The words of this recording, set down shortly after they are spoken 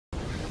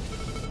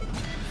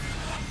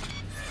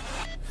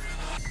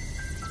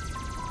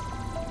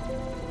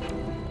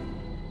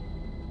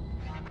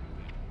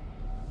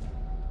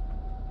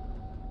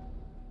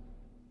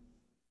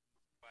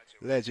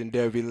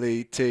Legendary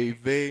Lee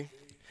TV.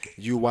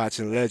 You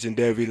watching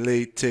Legendary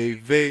Lee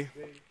TV.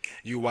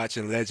 You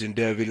watching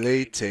Legendary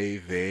Lee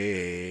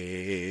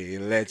TV.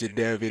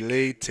 Legendary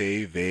Lee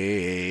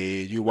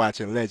TV. You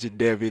watching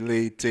Legendary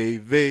Lee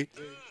TV.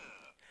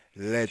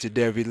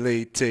 Legendary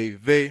Lee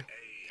TV.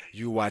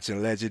 You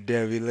watching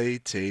Legendary Lee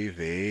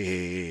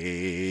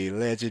TV.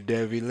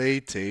 Legendary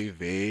Lee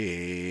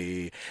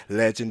TV.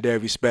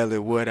 Legendary spell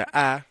it with a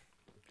I.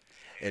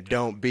 And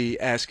don't be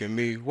asking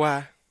me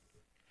why.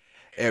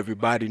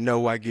 Everybody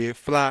know I get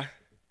fly.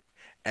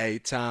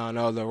 A-Town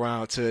all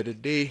around to the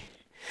D.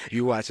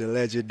 You watching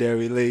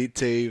Legendary Lee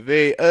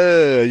TV.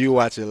 You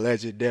watching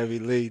Legendary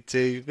Lee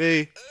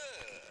TV.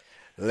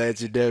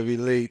 Legendary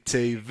Lee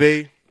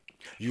TV.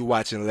 You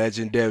watching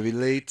Legendary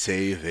Lee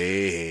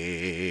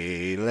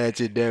TV.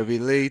 Legendary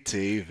Lee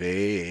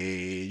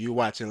TV. You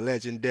watching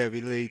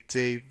Legendary Lee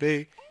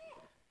TV.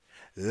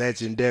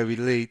 Legendary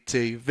Lee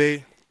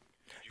TV.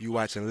 You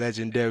watching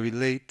Legendary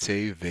Lee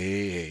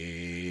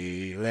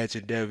TV.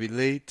 Legendary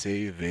Lee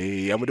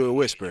TV. I'm gonna do a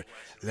whisper.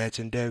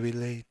 Legendary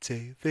Lee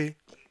TV.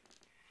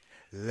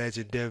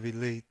 Legendary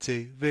Lee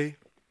TV.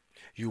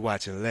 You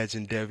watching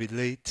Legendary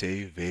Lee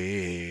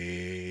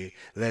TV.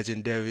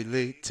 Legendary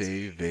Lee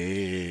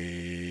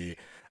TV.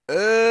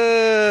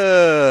 Oh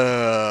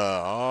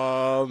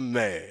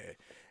man.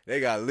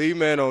 They got Lee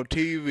Man on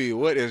TV.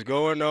 What is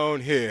going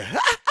on here?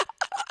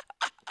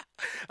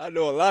 I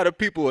know a lot of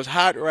people is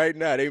hot right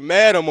now. They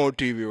mad I'm on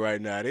TV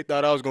right now. They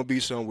thought I was gonna be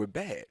somewhere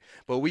bad.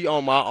 But we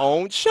on my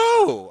own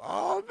show.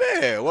 Oh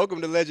man. Welcome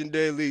to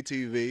Legendary Lee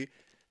TV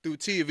through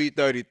TV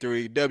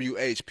 33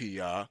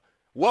 WHPR.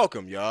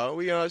 Welcome, y'all.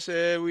 We, you know what I'm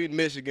saying? We in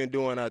Michigan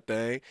doing our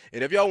thing.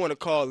 And if y'all want to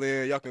call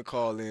in, y'all can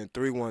call in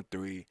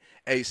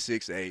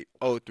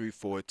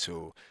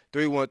 313-868-0342.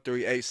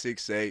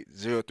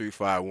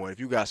 313-868-0351 if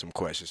you got some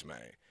questions,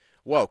 man.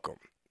 Welcome.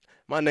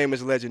 My name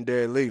is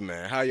Legendary Lee,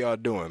 man. How y'all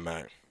doing,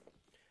 man?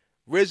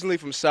 Originally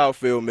from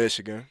Southfield,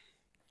 Michigan.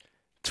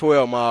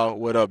 12 Mile,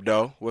 what up,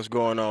 though? What's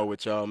going on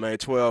with y'all, man?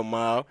 12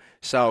 Mile,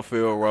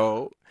 Southfield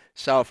Road.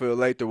 Southfield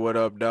Lather, what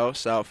up, though?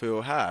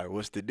 Southfield High,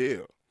 what's the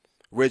deal?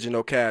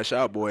 Original Cash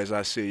Out Boys,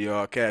 I see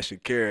y'all. Cash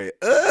and carry.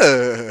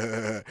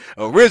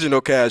 Original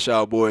Cash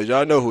Out Boys.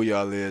 Y'all know who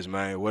y'all is,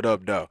 man. What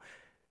up, though?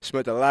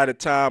 Spent a lot of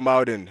time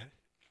out in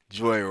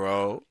Joy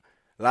Road.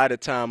 A lot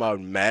of time out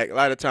in Mac. A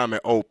lot of time in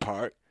Oak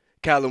Park.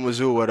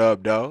 Kalamazoo, what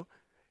up, though?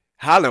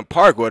 Highland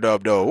Park, what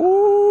up, though?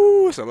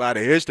 Ooh, it's a lot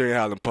of history in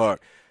Highland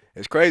Park.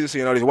 It's crazy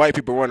seeing all these white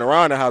people running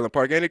around in Highland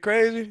Park. Ain't it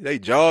crazy? They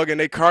jogging,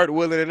 they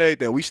cartwheeling and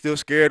everything. We still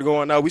scared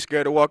going out. We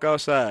scared to walk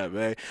outside,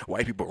 man.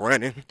 White people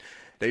running.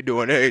 They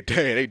doing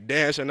everything. They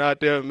dancing out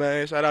there,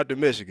 man. Shout out to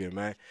Michigan,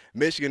 man.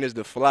 Michigan is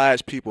the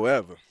flyest people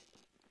ever.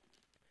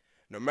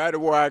 No matter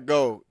where I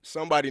go,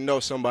 somebody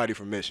knows somebody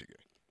from Michigan.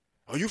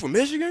 Oh, you from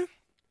Michigan?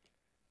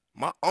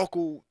 My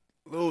uncle,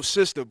 little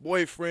sister,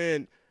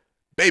 boyfriend,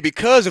 baby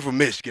cousin from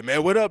Michigan,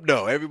 man. What up,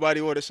 though?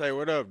 Everybody want to say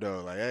what up,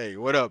 though. Like, hey,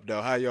 what up,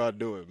 though? How y'all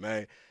doing,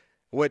 man?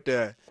 Went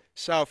to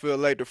Southfield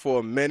later for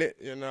a minute,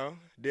 you know.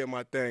 Did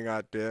my thing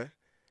out there.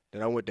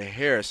 Then I went to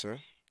Harrison.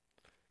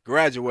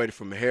 Graduated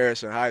from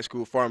Harrison High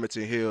School,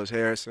 Farmington Hills,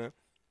 Harrison.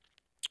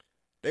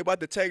 They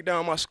about to take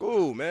down my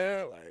school,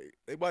 man. Like,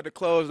 they about to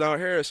close down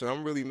Harrison.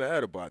 I'm really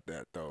mad about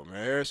that, though,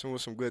 man. Harrison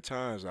was some good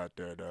times out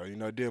there, though. You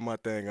know, did my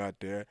thing out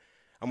there.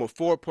 I'm a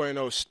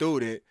 4.0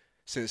 student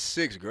since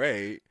 6th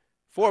grade.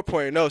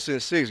 4.0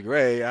 since 6th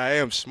grade. I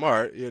am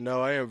smart, you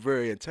know. I am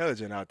very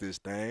intelligent out this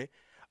thing.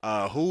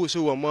 Who's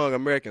who among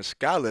American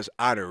scholars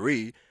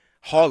honoree.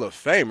 Hall of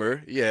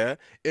Famer, yeah.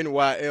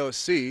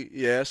 NYLC,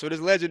 yeah. So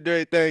this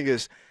legendary thing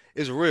is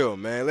real,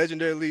 man.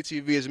 Legendary Lee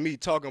TV is me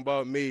talking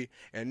about me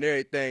and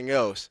everything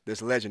else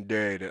that's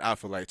legendary that I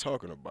feel like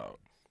talking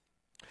about.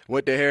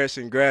 Went to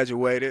Harrison,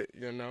 graduated,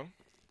 you know.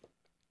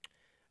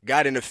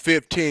 Got into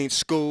 15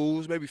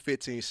 schools, maybe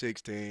 15,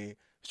 16. Was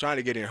trying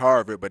to get in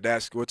Harvard, but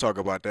we'll talk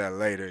about that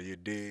later, you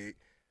dig.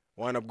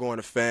 Wound up going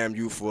to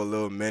FAMU for a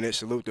little minute.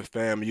 Salute to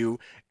FAMU.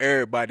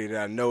 Everybody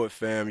that I know at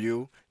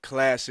FAMU.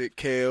 Classic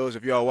Kales.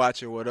 If y'all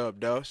watching, what up,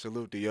 though?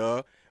 Salute to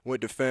y'all.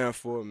 Went to FAM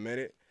for a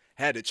minute.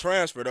 Had to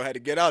transfer, though. Had to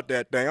get out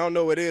that thing. I don't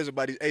know what it is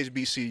about these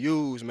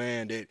HBCUs,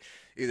 man, that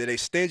either they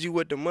stingy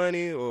with the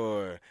money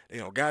or they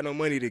don't got no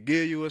money to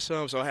give you or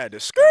something. So I had to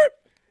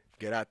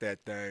get out that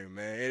thing,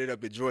 man. Ended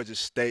up at Georgia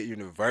State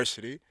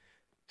University.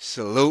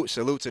 Salute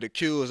to the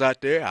Qs out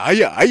there.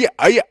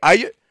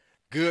 Aya.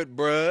 Good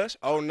bruhs.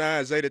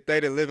 '09 Zeta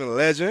Theta living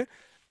legend.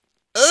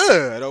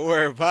 Don't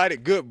worry about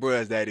it. Good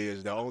bruhs, that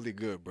is. The only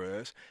good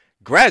bruhs.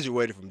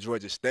 Graduated from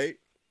Georgia State,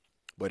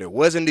 but it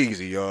wasn't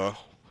easy, y'all.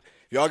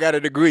 If y'all got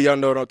a degree, y'all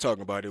know what I'm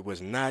talking about. It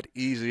was not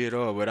easy at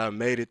all, but I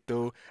made it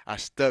through. I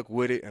stuck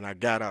with it, and I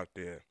got out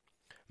there.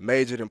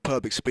 Majored in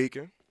public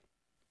speaking,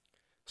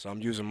 so I'm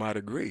using my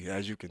degree,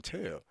 as you can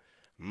tell.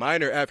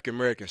 Minor African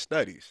American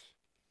Studies,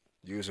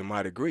 using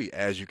my degree,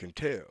 as you can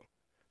tell.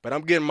 But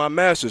I'm getting my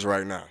master's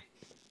right now.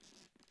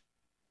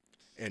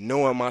 And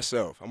knowing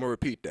myself. I'm going to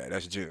repeat that.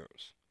 That's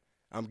gems.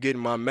 I'm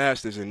getting my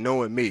master's in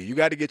knowing me. You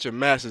got to get your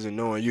master's in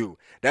knowing you.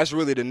 That's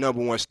really the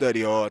 #1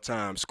 study of all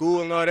time.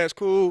 School and all that's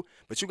cool,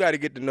 but you got to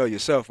get to know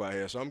yourself out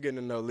here. So I'm getting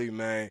to know Lee,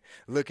 man.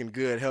 Looking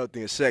good, healthy,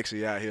 and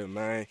sexy out here,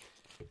 man.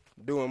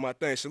 Doing my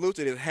thing. Salute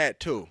to this hat,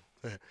 too.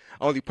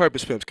 Only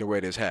purpose pimps can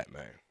wear this hat,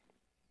 man.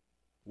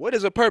 What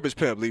is a purpose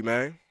pimp, Lee,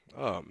 man?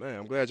 Oh, man,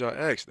 I'm glad y'all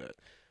asked that.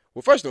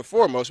 Well, first and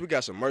foremost, we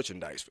got some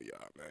merchandise for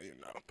y'all, man. You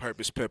know,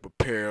 Purpose Pimp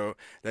Apparel.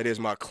 That is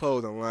my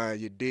clothing line,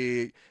 you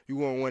dig? You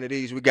want one of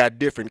these, we got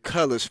different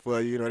colors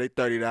for you. You know, they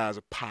 $30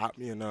 a pop,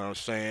 you know what I'm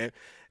saying?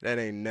 That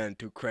ain't nothing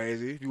too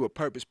crazy. If you a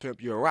Purpose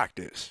Pimp, you'll rock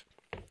this.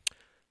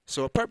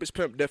 So a Purpose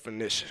Pimp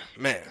definition,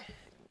 man.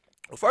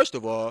 Well, first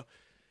of all,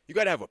 you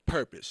got to have a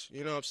purpose,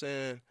 you know what I'm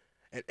saying?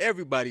 And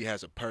everybody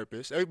has a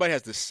purpose. Everybody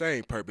has the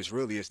same purpose,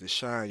 really, is to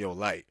shine your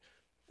light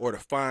or to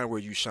find where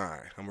you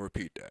shine. I'm going to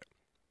repeat that.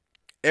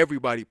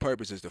 Everybody's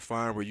purpose is to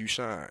find where you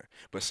shine.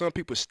 But some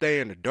people stay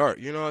in the dark,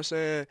 you know what I'm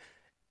saying?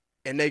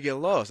 And they get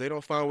lost. They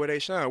don't find where they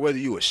shine. Whether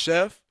you a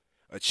chef,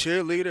 a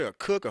cheerleader, a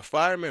cook, a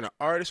fireman, an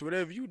artist,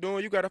 whatever you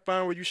doing, you got to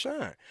find where you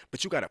shine.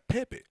 But you got to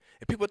pimp it.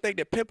 And people think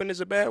that pimping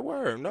is a bad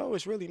word. No,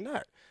 it's really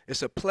not.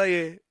 It's a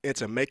player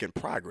into making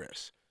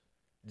progress.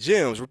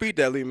 Gems, repeat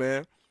that, Lee,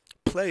 man.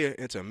 Player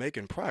into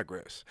making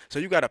progress. So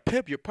you got to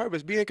pimp your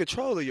purpose. Be in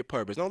control of your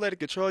purpose. Don't let it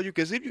control you,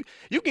 because if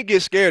you can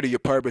get scared of your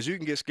purpose, you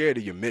can get scared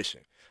of your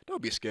mission.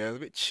 Don't be scared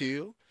of it.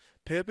 Chill,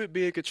 pimp it,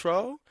 be in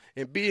control,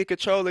 and be in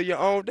control of your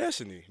own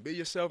destiny. Be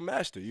yourself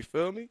master, you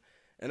feel me?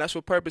 And that's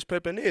what purpose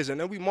pimping is. And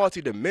then we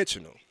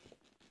multi-dimensional.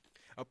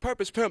 A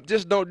purpose pimp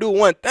just don't do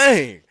one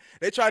thing.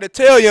 They try to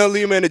tell young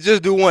Lee, man, to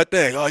just do one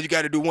thing. Oh, you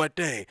got to do one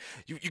thing.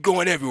 You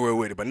going everywhere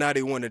with it. But now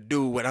they want to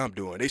do what I'm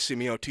doing. They see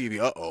me on TV.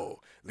 Uh-oh,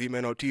 Lee,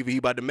 man, on TV, he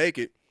about to make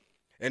it.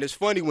 And it's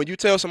funny when you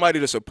tell somebody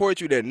to support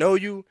you that know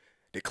you,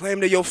 they claim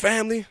they're your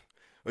family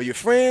or your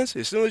friends.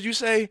 As soon as you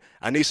say,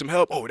 I need some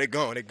help, oh, they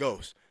gone, they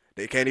ghost.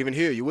 They can't even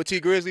hear you. What T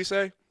Grizzly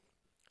say?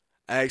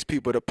 I ask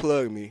people to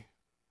plug me,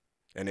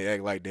 and they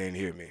act like they didn't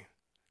hear me.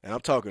 And I'm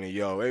talking to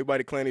y'all.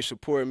 Everybody claiming they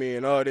support me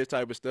and all this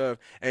type of stuff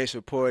ain't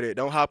supported.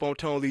 Don't hop on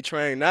Tone Lee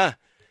train now.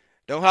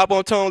 Don't hop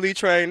on Tone Lee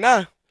train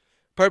now.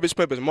 Purpose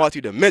Pimp is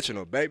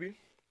multi-dimensional, baby.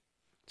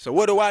 So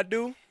what do?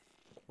 Well,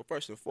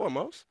 first and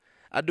foremost,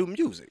 I do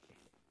music.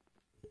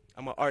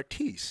 I'm an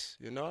artiste.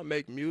 You know, I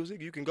make music.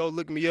 You can go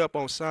look me up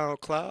on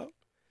SoundCloud.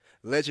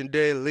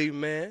 Legendary Lee,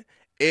 man.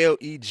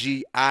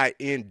 Legindary.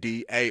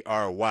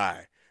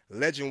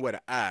 Legend with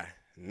an I.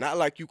 Not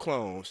like you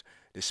clones.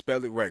 They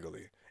spell it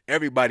regularly.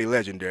 Everybody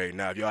legendary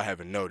now. If y'all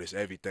haven't noticed,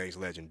 everything's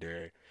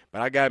legendary.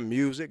 But I got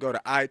music. Go to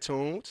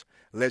iTunes.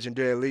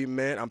 Legendary Lee,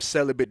 man. I'm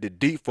Celibate the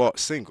default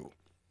single.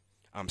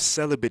 I'm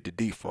Celibate the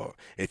default.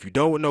 If you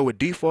don't know what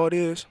default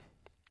is,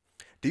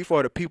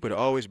 default are people that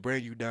always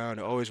bring you down,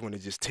 that always want to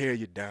just tear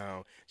you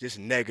down, just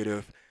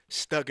negative,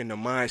 stuck in the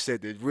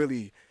mindset that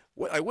really,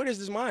 what is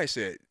this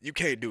mindset? You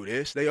can't do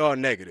this. They all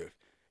negative.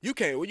 You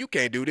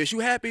can't do this. You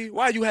happy?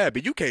 Why you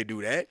happy? You can't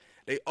do that.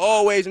 They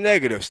always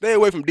negative. Stay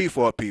away from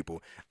default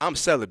people. I'm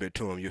celibate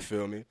to them, you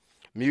feel me?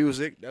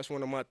 Music, that's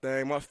one of my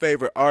things. My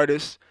favorite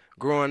artists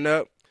growing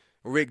up,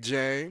 Rick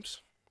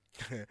James,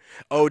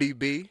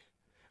 ODB,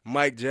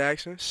 Mike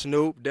Jackson,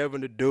 Snoop,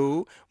 Devin the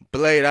Dude,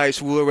 Blade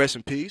Icewood, rest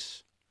in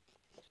peace.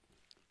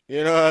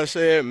 You know what I'm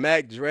saying?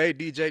 Mac Dre,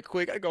 DJ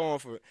Quick. I go on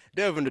for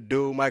Devin the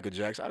Dude, Michael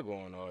Jackson. I go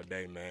on all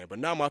day, man. But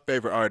now my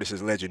favorite artist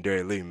is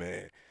Legendary Lee,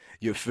 man.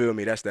 You feel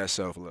me? That's that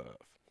self-love.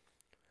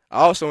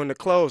 Also in the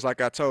clothes,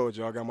 like I told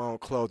you, I got my own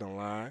clothing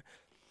line.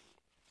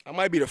 I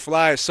might be the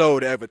flyest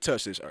soul to ever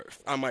touch this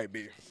earth. I might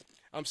be.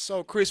 I'm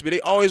so crispy. People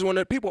always want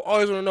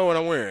to know what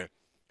I'm wearing.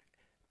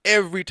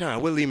 Every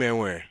time. What Lee Man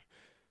wearing?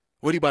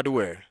 What he about to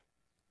wear?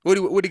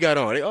 What he got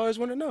on? They always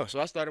want to know. So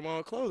I started my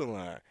own clothing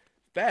line.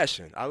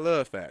 Fashion. I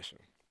love fashion.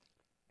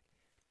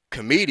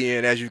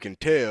 Comedian, as you can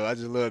tell. I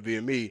just love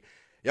being me.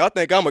 Y'all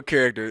think I'm a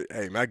character.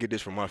 Hey, man, I get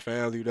this from my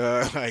family,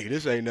 dog. Like,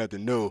 this ain't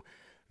nothing new.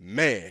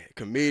 Man,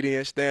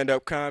 comedian,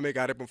 stand-up comic.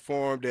 I done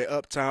performed at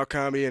Uptown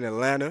Comedy in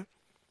Atlanta.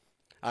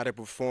 I done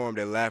performed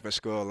at Laughing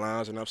Skull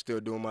Lounge, and I'm still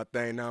doing my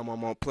thing now. I'm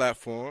on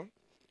platform,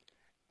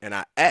 and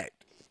I act.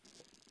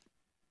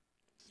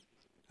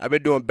 I've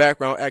been doing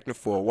background acting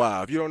for a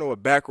while. If you don't know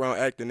what background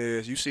acting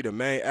is, you see the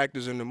main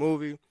actors in the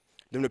movie,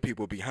 them the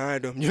people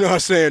behind them. You know what I'm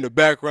saying? The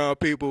background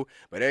people.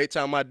 But every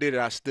time I did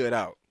it, I stood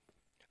out.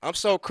 I'm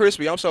so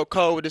crispy. I'm so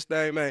cold with this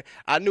thing, man.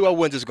 I knew I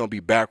wasn't just going to be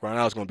background.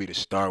 I was going to be the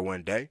star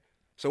one day.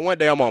 So one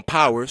day I'm on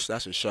Powers.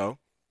 That's a show.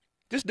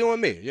 Just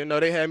doing me. You know,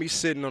 they had me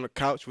sitting on the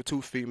couch with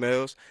 2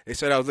 females. They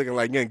said I was looking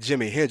like young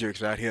Jimi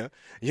Hendrix out here.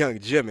 Young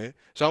Jimmy.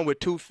 So I'm with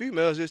 2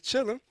 females just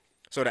chilling.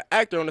 So the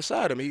actor on the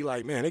side of me, he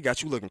like, man, they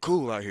got you looking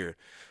cool out here.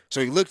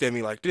 So he looked at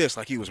me like this,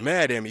 like he was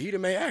mad at me. He the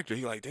main actor.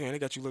 He like, damn, they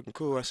got you looking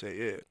cool. I said,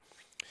 yeah.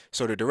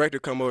 So the director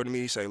come over to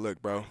me, he say,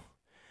 look, bro,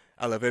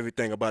 I love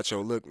everything about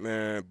your look,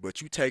 man,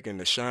 but you taking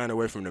the shine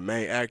away from the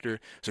main actor,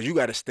 so you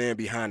got to stand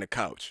behind the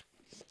couch.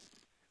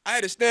 I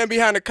had to stand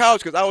behind the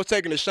couch because I was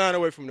taking the shine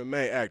away from the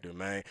main actor,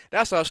 man.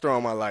 That's how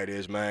strong my light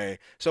is, man.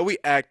 So we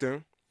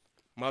acting.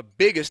 My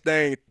biggest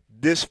thing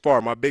this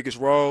far, my biggest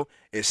role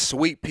is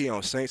Sweet Pea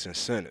on Saints and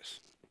Sinners.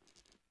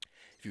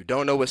 If you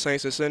don't know what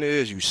Saints and Sinners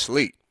is, you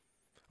sleep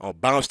on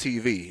Bounce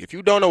TV. If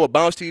you don't know what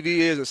Bounce TV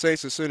is and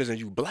Saints and Sinners and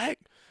you black,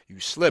 you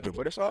slipping,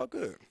 but it's all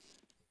good.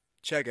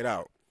 Check it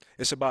out.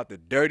 It's about the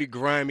dirty,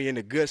 grimy, and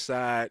the good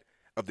side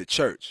of the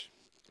church.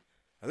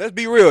 Now, let's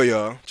be real,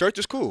 y'all. Church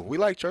is cool. We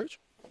like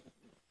church.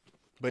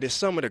 But it's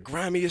some of the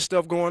grimiest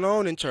stuff going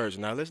on in church.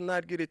 Now, let's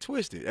not get it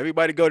twisted.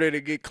 Everybody go there to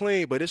get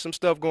clean, but there's some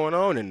stuff going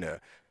on in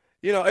there.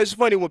 You know, it's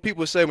funny when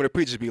people say, when the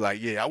preachers be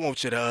like, yeah, I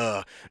want you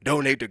to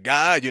donate to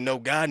God. You know,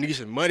 God needs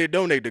some money,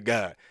 donate to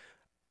God.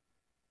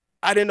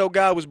 I didn't know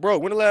God was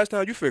broke. When the last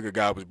time you figured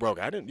God was broke?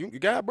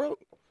 God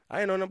broke?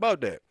 I ain't know nothing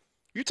about that.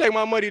 You take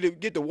my money to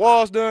get the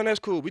walls done, that's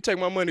cool. We take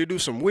my money to do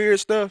some weird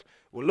stuff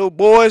with little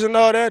boys and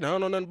all that. I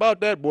don't know nothing about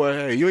that, boy.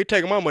 Hey, you ain't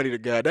taking my money to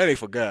God. That ain't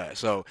for God.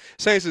 So,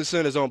 Saints and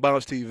Sinners on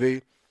Bounce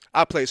TV.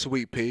 I play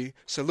Sweet Pea.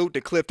 Salute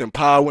to Clifton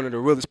Powell, one of the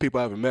realest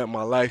people I've ever met in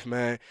my life,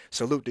 man.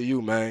 Salute to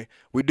you, man.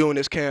 We're doing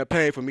this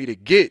campaign for me to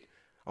get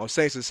on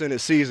Saints and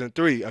Sinners Season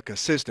 3 a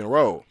consistent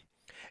role.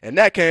 And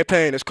that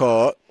campaign is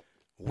called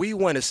We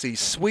Want to See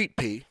Sweet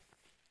Pea.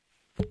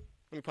 Let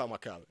me pop my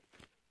collar.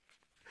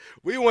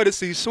 We want to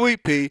see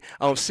Sweet Pea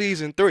on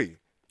Season 3.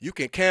 You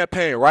can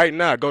campaign right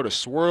now. Go to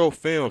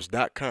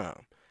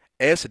swirlfilms.com.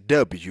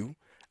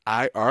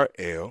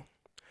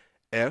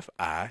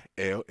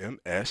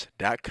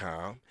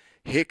 SWIRLFILMS.com.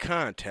 Hit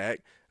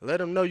contact. Let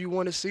them know you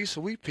want to see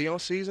Sweet Pea on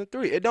Season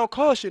 3. It don't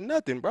cost you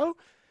nothing, bro.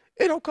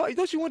 It don't cost.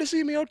 Don't you want to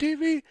see me on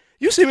TV?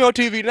 You see me on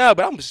TV now,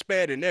 but I'm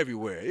expanding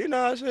everywhere. You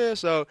know what I'm saying?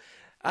 So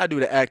I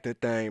do the acting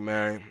thing,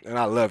 man, and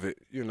I love it.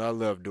 You know, I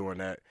love doing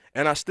that.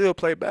 And I still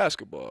play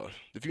basketball.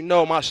 If you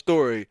know my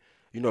story,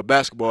 you know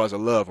basketball is a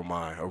love of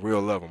mine, a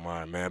real love of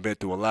mine, man. I've been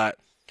through a lot.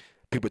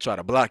 People try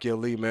to block your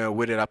lead, man.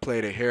 With it, I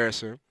played at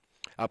Harrison.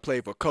 I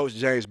played for Coach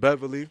James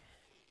Beverly.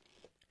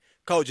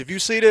 Coach, if you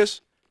see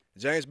this,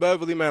 James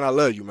Beverly, man, I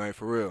love you, man,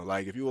 for real.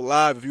 Like, if you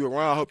alive, if you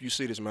around, I hope you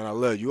see this, man. I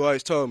love you. You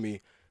always told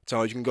me,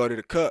 you can go to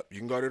the cup, you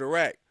can go to the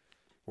rack.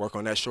 Work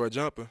on that short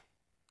jumper.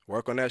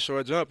 Work on that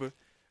short jumper.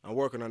 I'm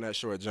working on that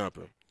short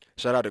jumper.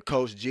 Shout out to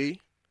Coach G,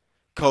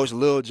 Coach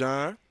Lil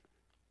John,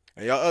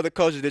 and y'all other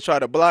coaches that try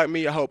to block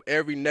me. I hope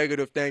every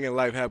negative thing in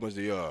life happens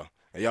to y'all.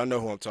 And y'all know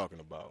who I'm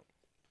talking about.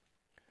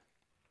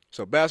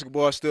 So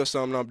basketball is still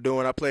something I'm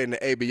doing. I played in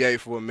the ABA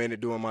for a minute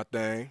doing my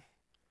thing.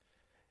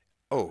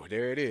 Oh,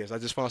 there it is. I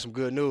just found some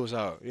good news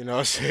out. You know what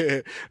I'm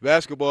saying?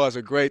 Basketball is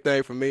a great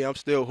thing for me. I'm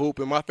still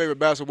hooping. My favorite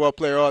basketball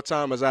player all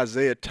time is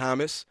Isaiah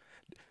Thomas.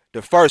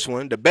 The first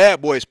one, the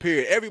Bad Boys,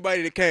 period.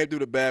 Everybody that came through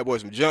the Bad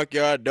Boys, from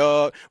Junkyard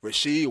Dog,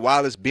 Rasheed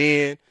Wallace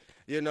Ben,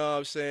 you know what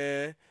I'm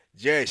saying?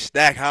 Jerry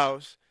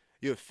Stackhouse,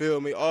 you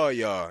feel me? All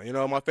y'all. You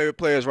know, my favorite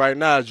players right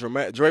now is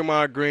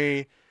Draymond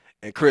Green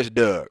and Chris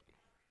Doug.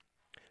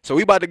 So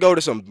we about to go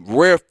to some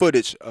rare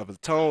footage of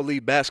Tone Lee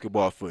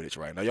basketball footage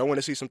right now. Y'all want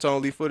to see some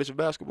Tone Lee footage of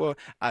basketball?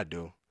 I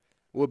do.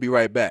 We'll be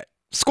right back.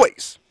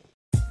 Squeeze.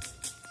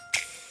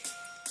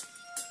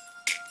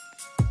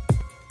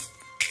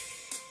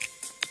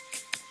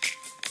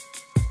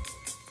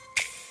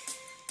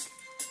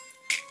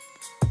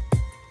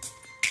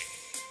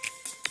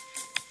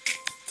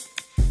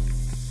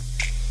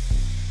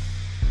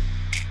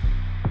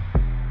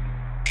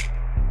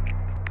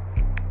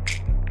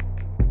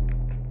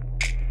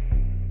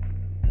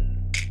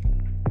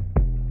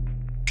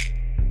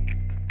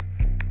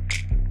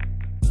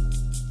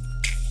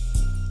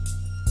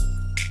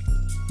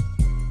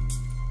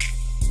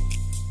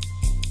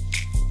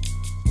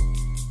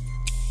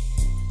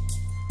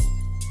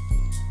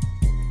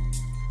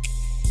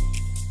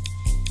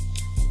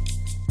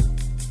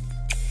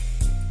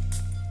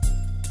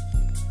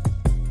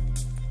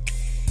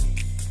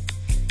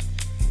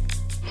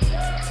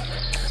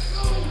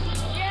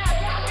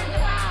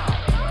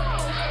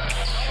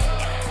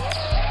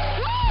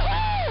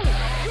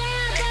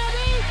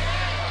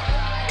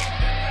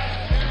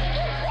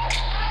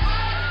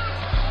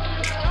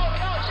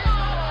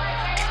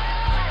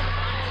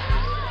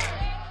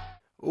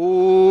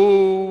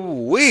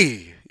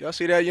 Ooh-wee. Y'all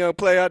see that young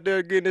player out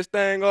there getting this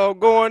thing all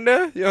going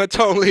there? Young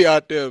Tone Lee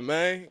out there,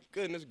 man.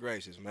 Goodness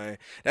gracious, man.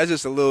 That's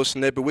just a little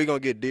snippet. We're going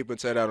to get deep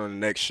into that on the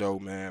next show,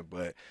 man.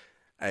 But,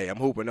 hey, I'm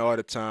hooping all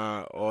the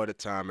time,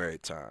 every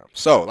time.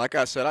 So, like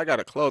I said, I got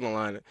a clothing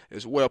line.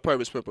 It's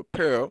well-purpose pimp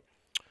apparel.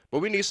 But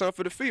we need something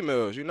for the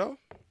females, you know?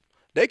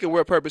 They can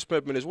wear purpose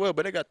pimping as well,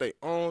 but they got their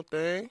own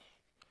thing.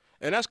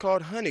 And that's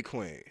called Honey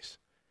Queens.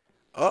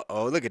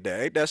 Uh-oh, look at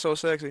that. Ain't that so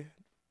sexy?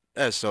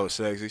 That's so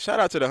sexy.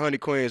 Shout out to the Honey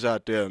Queens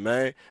out there,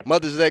 man.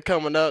 Mother's Day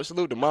coming up.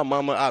 Salute to my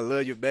mama. I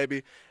love you,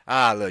 baby.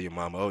 I love you,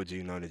 mama. OG,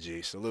 known the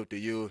G. Salute to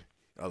you.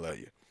 I love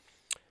you.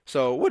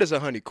 So, what is a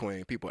honey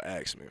queen? People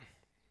ask me.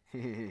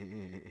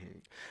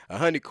 A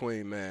honey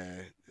queen,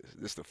 man,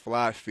 it's the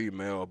fly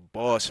female,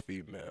 boss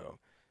female,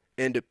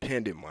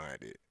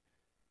 independent-minded.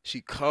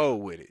 She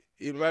cold with it.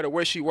 Even no matter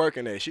where she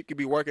working at, she could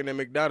be working at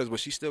McDonald's, but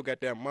she still got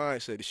that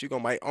mindset that she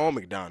gonna might own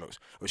McDonald's,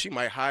 or she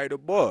might hire the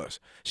boss.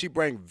 She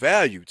bring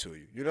value to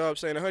you. You know what I'm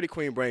saying? The honey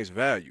queen brings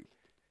value.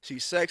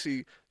 She's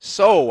sexy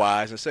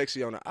soul-wise and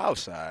sexy on the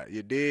outside.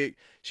 You dig?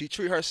 She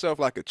treat herself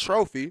like a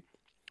trophy,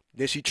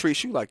 then she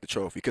treats you like the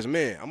trophy. Because,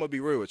 men, I'm going to be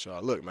real with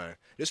y'all. Look, man,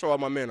 this for all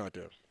my men out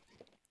there.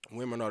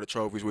 Women are the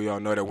trophies. We all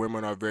know that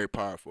women are very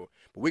powerful.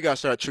 But we got to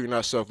start treating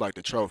ourselves like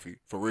the trophy,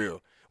 for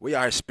real. We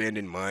are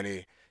spending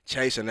money,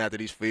 chasing after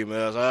these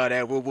females. Oh,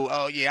 that woo-woo.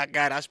 Oh, yeah,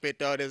 I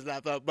spent all this, blah,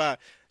 blah, blah.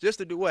 Just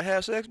to do what?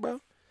 Have sex,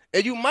 bro?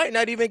 And you might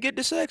not even get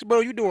the sex, bro.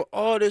 You doing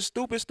all this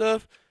stupid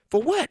stuff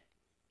for what?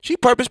 She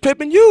purpose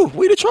pimping you.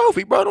 We the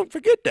trophy, bro. Don't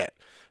forget that.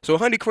 So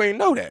Honey Queen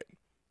know that.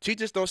 She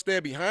just don't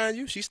stand behind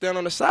you. She stand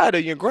on the side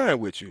of you and grind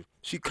with you.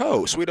 She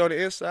cold. Sweet on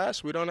the inside,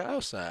 sweet on the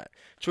outside.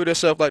 Treat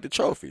herself like the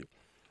trophy.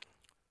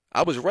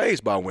 I was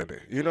raised by women.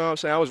 You know what I'm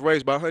saying? I was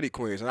raised by honey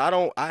queens. And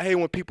I hate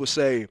when people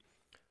say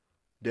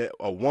that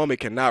a woman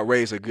cannot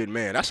raise a good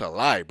man. That's a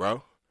lie,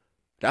 bro.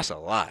 That's a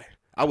lie.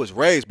 I was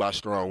raised by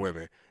strong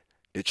women.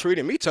 They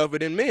treated me tougher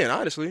than men,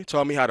 honestly.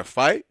 Taught me how to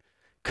fight,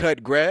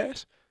 cut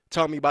grass,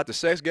 taught me about the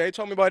sex game,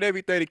 taught me about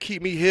everything to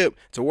keep me hip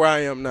to where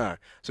I am now.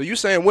 So you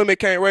saying women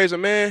can't raise a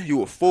man?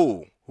 You a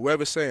fool.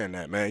 Whoever's saying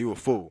that, man, you a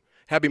fool.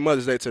 Happy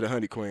Mother's Day to the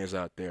honey queens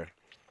out there.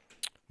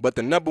 But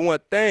the number one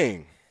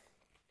thing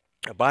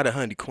about a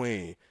honey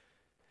queen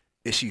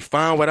is she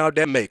fine without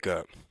that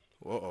makeup.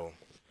 Uh-oh.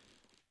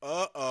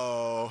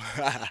 Uh-oh.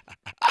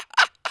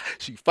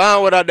 She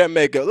fine without that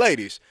makeup.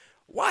 Ladies,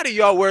 why do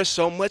y'all wear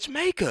so much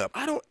makeup?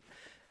 I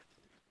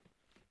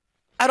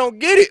don't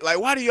get it. Like,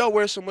 why do y'all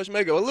wear so much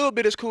makeup? A little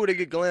bit is cool to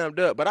get glammed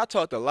up, but I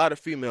talked to a lot of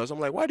females. I'm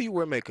like, why do you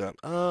wear makeup?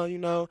 I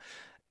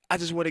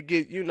just want to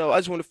get, I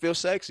just want to feel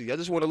sexy. I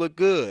just want to look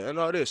good and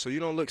all this. So you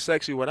don't look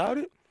sexy without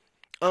it?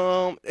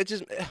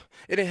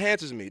 It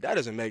enhances me. That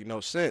doesn't make no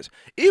sense.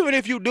 Even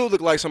if you do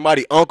look like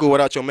somebody uncle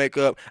without your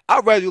makeup,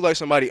 I'd rather you like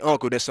somebody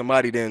uncle than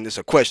somebody then it's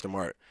a question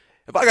mark.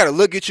 If I gotta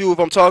look at you if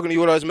I'm talking to you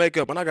without his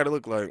makeup, and I gotta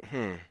look like,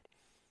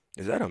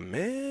 is that a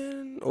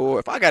man? Or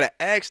if I gotta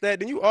ask that,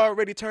 then you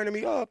already turning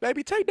me off.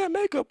 Baby, take that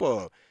makeup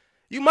off.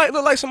 You might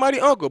look like somebody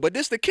uncle, but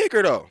this the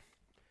kicker though.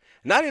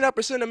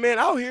 99% of men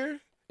out here,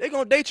 they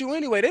gonna date you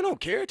anyway. They don't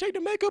care. Take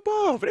the makeup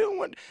off. They don't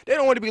want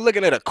to be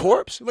looking at a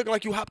corpse, looking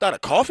like you hopped out of a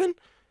coffin.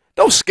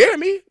 Don't scare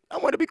me. I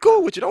want to be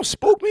cool with you. Don't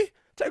spook me.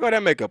 Take all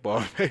that makeup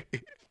off.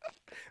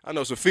 I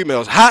know some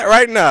females hot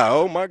right now.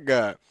 Oh, my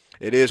God.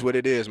 It is what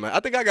it is, man. I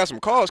think I got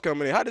some calls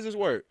coming in. How does this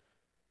work?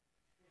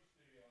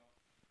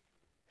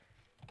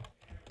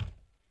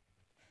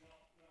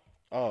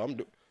 Oh,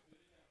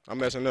 I'm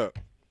messing up.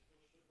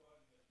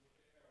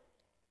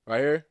 Right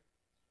here?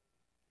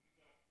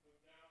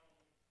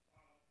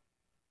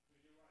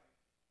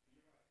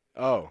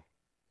 Oh.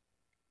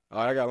 Oh,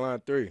 I got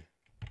line 3.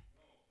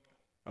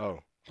 Oh.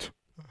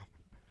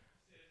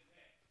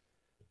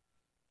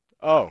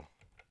 Oh.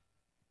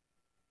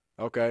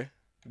 Okay.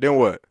 Then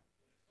what?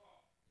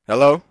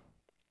 Hello?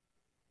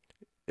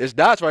 It's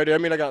dots right there. I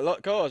mean, I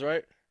got calls,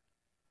 right?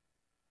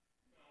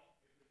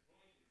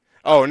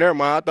 Oh, never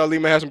mind. I thought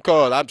Lima had some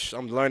calls.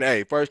 I'm learning.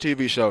 Hey, first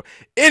TV show.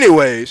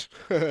 Anyways,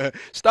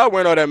 stop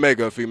wearing all that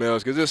makeup,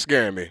 females, because it's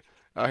scaring me.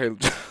 I hear.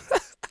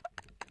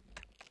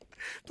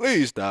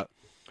 Please stop.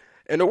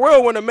 And the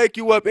world want to make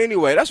you up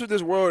anyway. That's what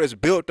this world is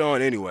built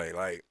on anyway.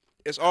 Like,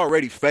 it's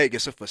already fake.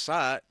 It's a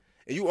facade.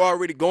 And you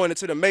already going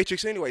into the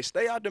matrix anyway.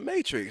 Stay out the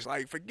matrix.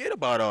 Like, forget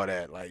about all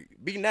that. Like,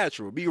 be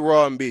natural. Be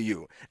raw and be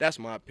you. That's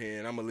my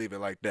opinion. I'm going to leave it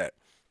like that.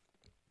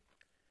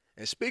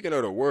 And speaking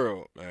of the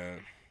world,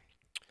 man,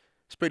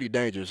 it's pretty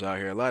dangerous out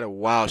here. A lot of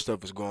wild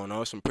stuff is going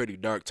on. Some pretty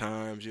dark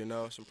times,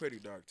 some pretty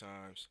dark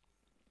times.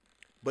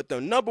 But the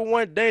number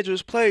one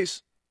dangerous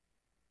place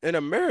in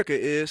America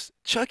is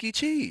Chuck E.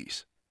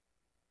 Cheese.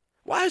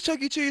 Why is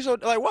Chuck E. Cheese so,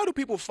 like, why do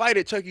people fight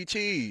at Chuck E.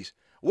 Cheese?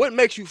 What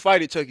makes you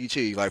fight at Chuck E.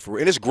 Cheese? Like,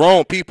 and it's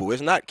grown people.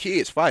 It's not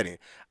kids fighting.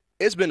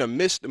 It's been a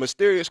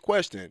mysterious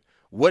question.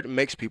 What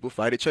makes people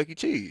fight at Chuck E.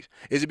 Cheese?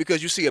 Is it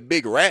because you see a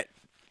big rat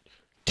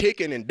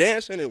ticking and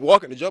dancing and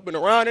walking and jumping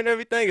around and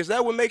everything? Is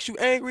that what makes you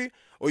angry?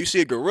 Or you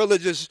see a gorilla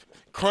just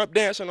crump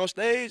dancing on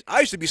stage? I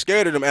used to be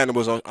scared of them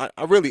animals. I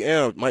really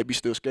am. Might be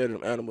still scared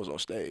of them animals on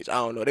stage. I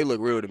don't know. They look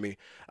real to me.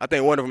 I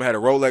think one of them had a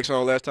Rolex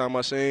on last time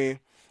I seen.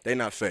 They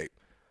not fake.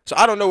 So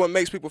I don't know what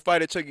makes people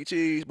fight at Chuck E.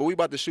 Cheese, but we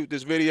about to shoot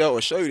this video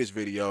or show you this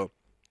video.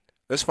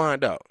 Let's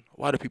find out.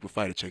 Why do people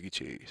fight at Chuck E.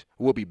 Cheese?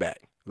 We'll be back.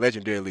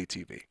 Legendary Lee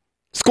TV.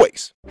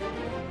 Squeaks.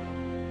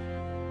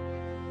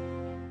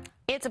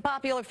 It's a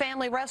popular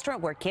family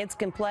restaurant where kids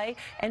can play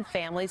and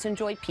families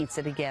enjoy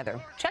pizza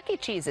together. Chuck E.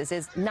 Cheese's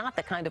is not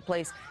the kind of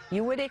place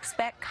you would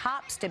expect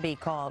cops to be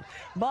called.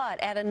 But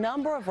at a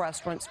number of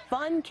restaurants,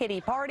 fun kiddie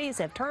parties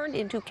have turned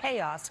into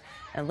chaos.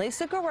 And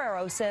Lisa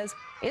Guerrero says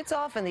it's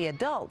often the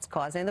adults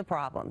causing the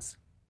problems.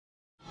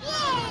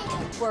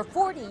 For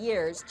 40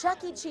 years,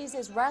 Chuck E.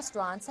 Cheese's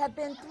restaurants have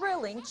been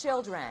thrilling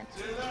children.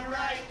 To the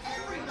right,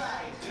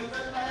 everybody, to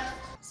the left.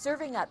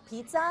 Serving up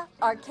pizza,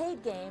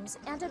 arcade games,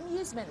 and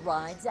amusement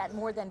rides at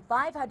more than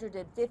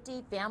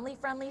 550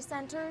 family-friendly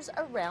centers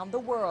around the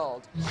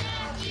world.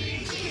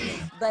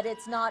 But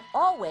it's not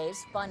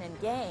always fun and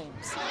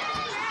games.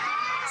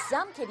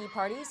 Some kiddie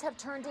parties have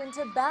turned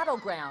into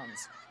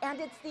battlegrounds,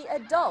 and it's the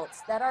adults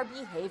that are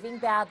behaving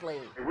badly.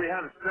 We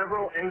have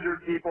several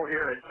injured people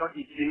here at Chuck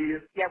E.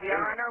 Cheese. Yeah, we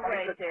are on our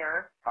way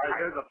there.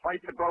 There's a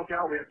fight that broke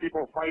out. We have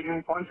people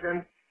fighting,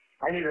 punching.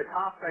 I need a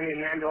cop, I need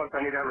an ambulance,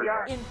 I need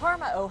everything. In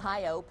Parma,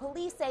 Ohio,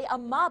 police say a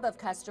mob of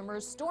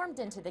customers stormed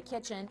into the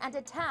kitchen and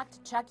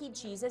attacked Chuck E.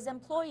 Cheese's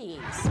employees.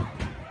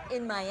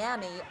 In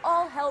Miami,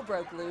 all hell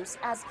broke loose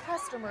as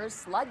customers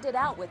slugged it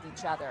out with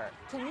each other.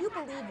 Can you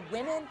believe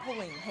women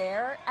pulling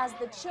hair as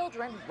the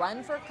children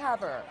run for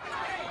cover?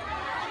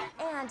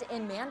 And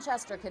in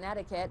Manchester,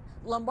 Connecticut,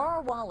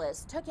 Lamar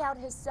Wallace took out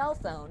his cell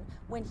phone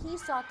when he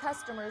saw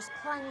customers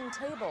climbing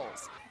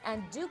tables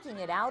and duking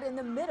it out in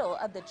the middle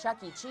of the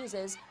Chuck E.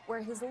 Cheese's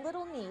where his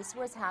little niece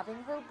was having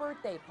her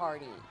birthday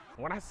party.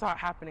 When I saw it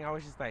happening, I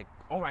was just like,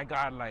 oh my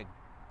God, like,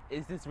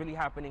 is this really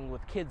happening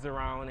with kids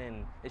around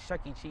and it's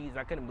Chuck E. Cheese?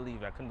 I couldn't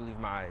believe it. I couldn't believe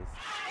my eyes.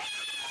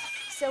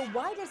 So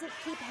why does it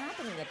keep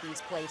happening at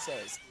these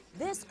places?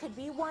 This could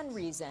be one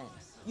reason.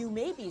 You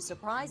may be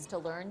surprised to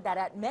learn that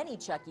at many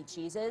Chuck E.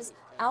 Cheese's,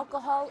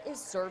 alcohol is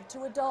served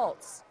to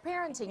adults.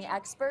 Parenting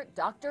expert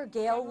Dr.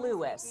 Gail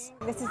Lewis.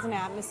 This is an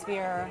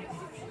atmosphere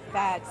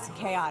that's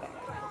chaotic.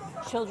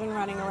 Children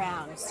running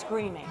around,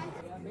 screaming.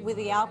 With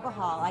the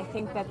alcohol, I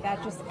think that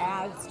just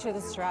adds to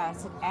the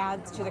stress. It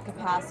adds to the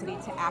capacity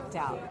to act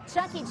out.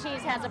 Chuck E.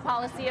 Cheese has a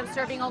policy of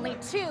serving only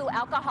 2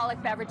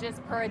 alcoholic beverages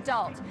per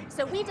adult,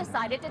 so we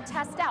decided to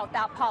test out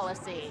that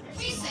policy.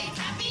 We say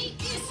happy,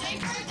 you say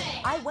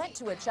birthday. I went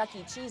to a Chuck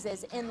E.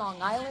 Cheese's in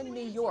Long Island,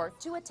 New York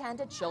to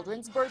attend a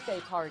children's birthday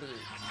party.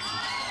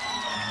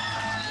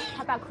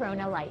 How about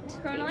Corona Light?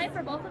 Corona Light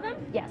for both of them?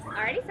 Yes.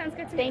 Alrighty, sounds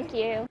good to me. Thank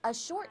you. A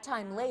short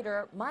time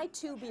later, my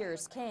 2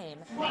 beers came.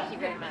 Thank you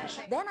very much.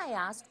 Then I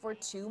asked for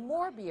 2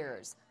 more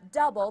beers,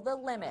 double the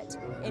limit.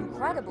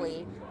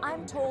 Incredibly,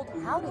 I'm told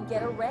how to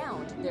get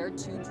around their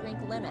 2-drink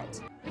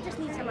limit. We just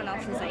need someone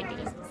else's ID.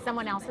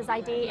 Someone else's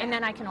ID, and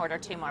then I can order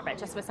 2 more, but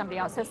just with somebody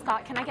else. So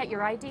Scott, can I get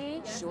your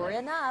ID? Sure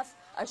enough,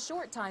 a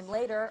short time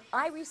later,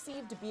 I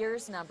received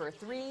beers number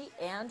 3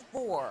 and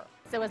 4.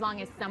 So as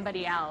long as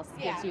somebody else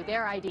gives you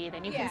their ID,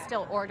 then you can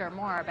still order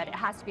more, but it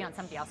has to be on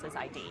somebody else's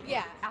ID.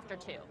 Yeah. After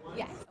 2.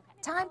 Yes.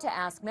 Time to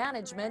ask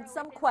management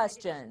some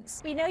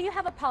questions. We know you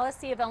have a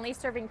policy of only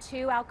serving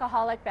 2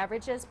 alcoholic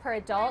beverages per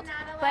adult,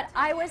 but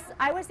I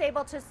was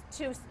able to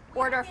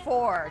order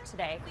 4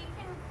 today.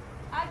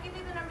 I'll give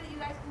you the number that you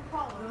guys can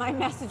call them. My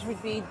message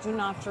would be, do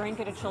not drink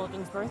at a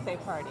children's birthday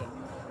party.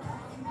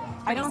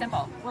 Pretty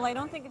simple. Well, I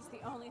don't think it's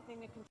the only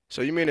thing that can...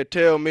 So you mean to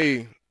tell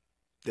me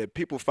that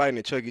people fighting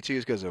at Chuck E.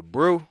 Cheese because of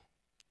brew?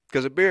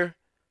 Because of beer?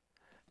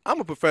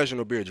 I'm a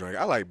professional beer drinker.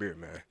 I like beer,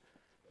 man.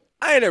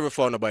 I ain't ever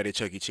fought nobody at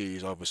Chuck E.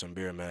 Cheese over some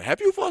beer, man. Have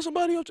you fought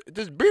somebody?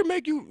 Does beer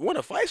make you want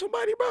to fight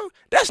somebody, bro?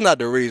 That's not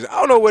the reason. I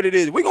don't know what it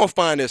is. We're going to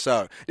find this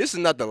out. This is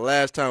not the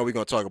last time we're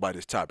going to talk about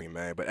this topic,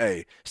 man. But,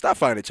 hey, stop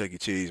fighting at Chuck E.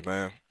 Cheese,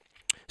 man.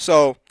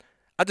 So,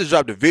 I just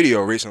dropped a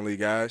video recently,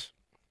 guys,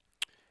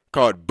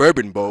 called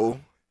Bourbon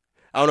Bowl.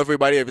 I don't know if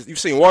everybody you've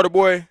seen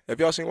Waterboy. Have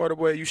y'all seen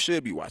Waterboy? You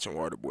should be watching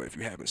Waterboy if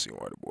you haven't seen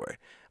Waterboy.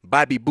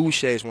 Bobby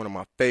Boucher is one of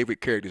my favorite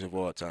characters of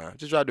all time.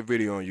 Just dropped a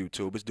video on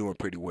YouTube. It's doing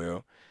pretty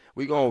well.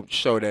 We're going to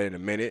show that in a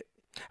minute.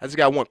 I just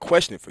got one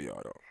question for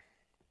y'all, though.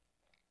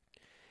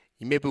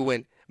 You remember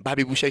when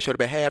Bobby Boucher showed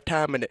up at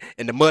halftime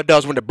and the Mud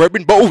Dogs won the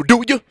Bourbon Bowl?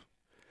 Do you?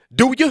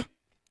 Do you?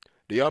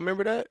 Do y'all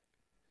remember that?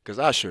 Because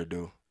I sure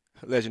do.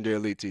 Legendary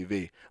Lee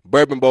TV.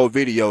 Bourbon Bowl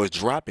video is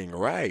dropping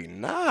right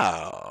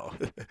now.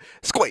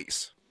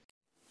 Squeeze.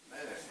 Man,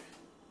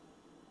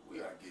 we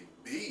are getting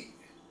beat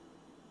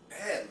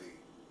badly.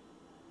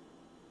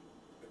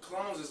 The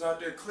clones is out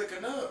there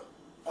clicking up.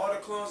 All the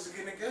clones is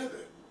getting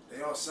together.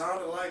 They all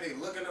sound alike. They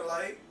looking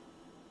alike.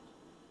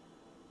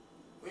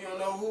 We don't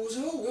know who's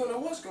who. We don't know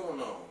what's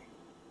going on.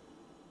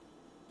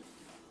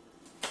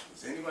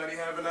 Does anybody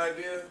have an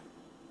idea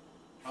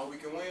how we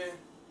can win?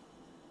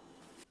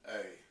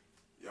 Hey.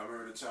 Y'all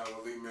remember the time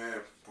when Lee Man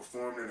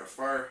performed in a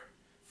fur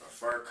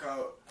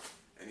coat,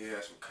 and he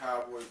had some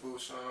cowboy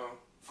boots on,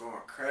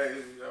 going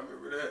crazy? Y'all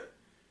remember that?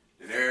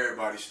 Then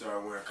everybody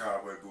started wearing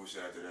cowboy boots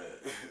after that.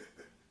 Yeah,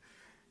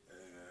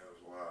 that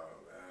was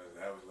wild.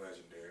 That was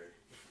legendary.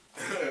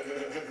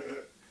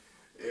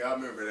 Yeah, I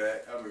remember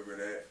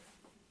that.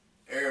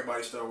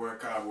 Everybody started wearing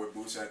cowboy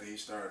boots after he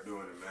started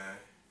doing it, man.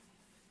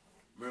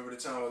 Remember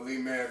the time when Lee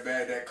Man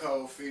bagged that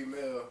cold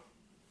female?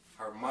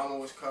 Her mama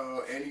was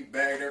called, and he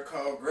bagged her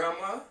called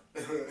grandma.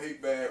 He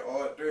bagged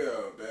all 3 of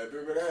them, man.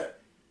 Remember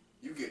that?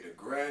 You get the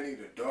granny,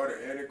 the daughter,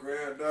 and the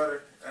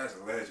granddaughter. That's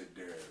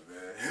legendary,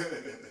 man.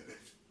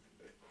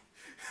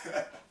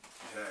 Yeah,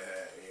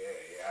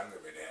 I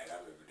remember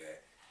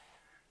that.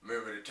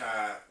 Remember the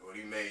time when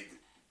he made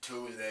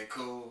Tuesday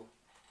cool?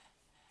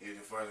 He was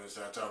the first one to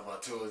start talking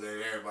about Tuesday,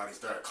 and everybody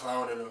started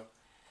clowning him.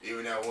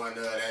 Even that one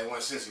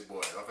sissy boy,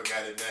 I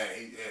forgot his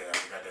name. I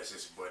forgot that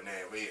sissy boy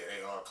name. But yeah,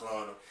 they all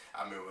cloned him.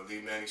 I remember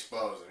Lee Man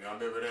exposed him. Y'all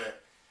remember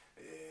that?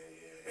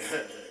 Yeah.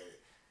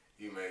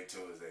 He made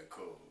Tuesday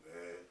cool,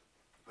 man.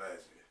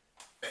 Legend.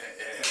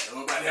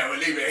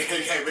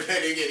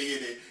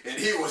 And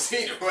he was the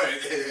one.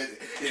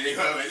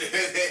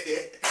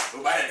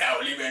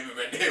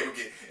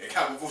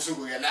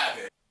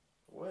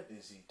 What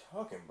is he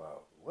talking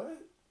about? What?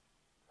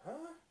 Huh?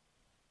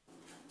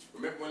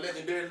 Remember when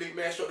Legendary Lee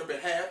man showed up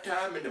at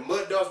halftime and the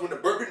Mud Dogs won the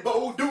Bourbon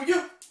Bowl? Do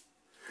you?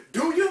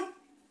 Do you?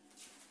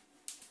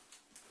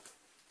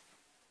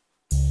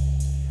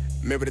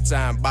 Remember the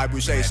time Bobby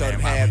Boucher showed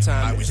up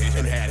halftime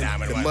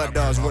and the Mud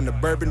Dogs won the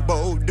Bourbon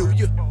Bowl? Do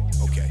you?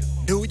 Okay.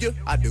 Do you?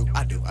 I do.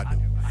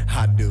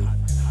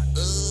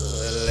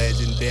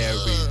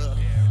 Legendary.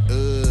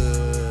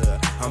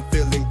 I'm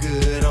feeling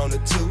good on a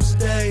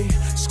Tuesday.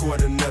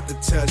 Scored another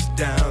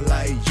touchdown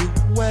like you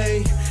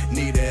way.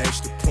 Need an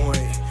extra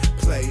point.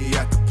 Play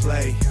after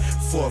play.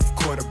 Fourth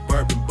quarter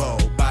Bourbon Bowl.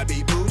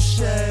 Bobby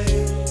Boucher.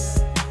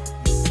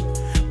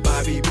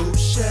 Bobby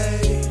Boucher.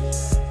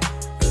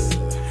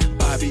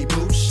 Bobby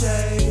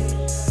Boucher.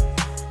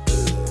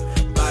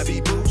 Bobby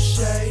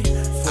Boucher.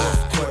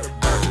 Fourth quarter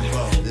Bourbon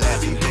Bowl.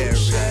 Legendary.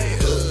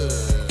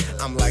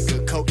 I'm like a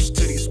coach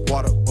to these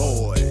water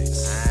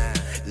boys.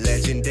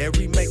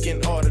 Legendary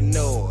making all the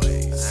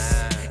noise.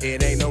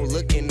 It ain't no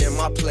looking in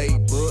my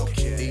playbook.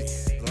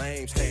 These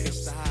lames taking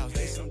styles,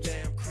 they some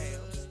damn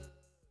cribs.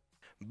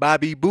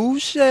 Bobby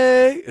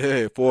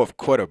Boucher, fourth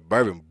quarter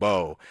Bourbon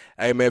Bowl.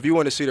 Hey man, if you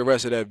want to see the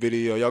rest of that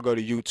video, y'all go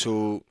to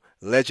YouTube.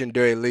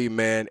 Legendary Lee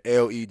man,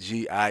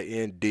 Legindary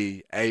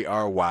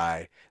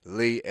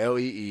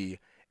Lee,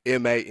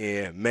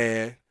 Leeman,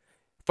 man.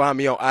 Find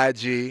me on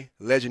IG,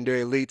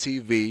 Legendary Lee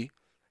TV.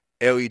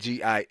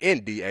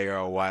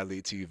 Legindary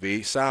Lee TV.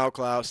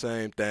 SoundCloud,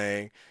 same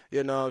thing.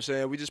 You know what I'm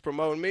saying? We just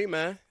promoting me,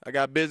 man. I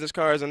got business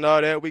cards and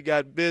all that. We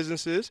got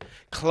businesses,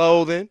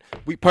 clothing.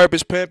 We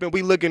purpose pimping.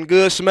 We looking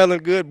good,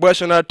 smelling good,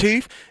 brushing our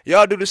teeth.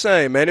 Y'all do the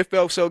same, man. It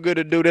felt so good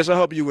to do this. I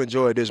hope you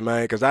enjoyed this,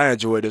 man, because I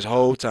enjoyed this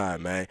whole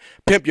time, man.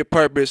 Pimp your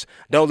purpose.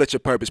 Don't let your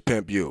purpose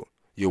pimp you.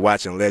 You're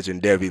watching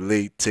Legendary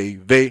Lee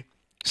TV.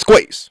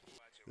 Squeeze.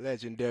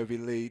 Legendary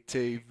Lee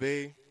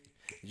TV.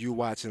 You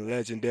watching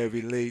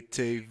Legendary Lee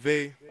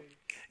TV.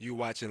 You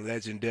watching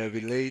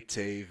Legendary Lee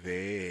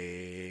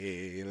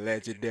TV.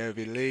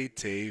 Legendary Lee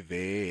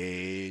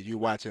TV. You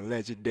watching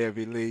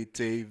Legendary Lee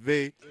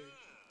TV.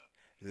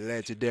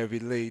 Legendary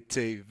Lee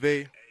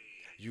TV.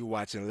 You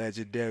watching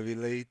Legendary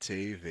Lee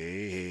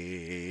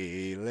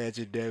TV.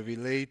 Legendary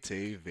Lee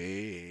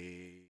TV.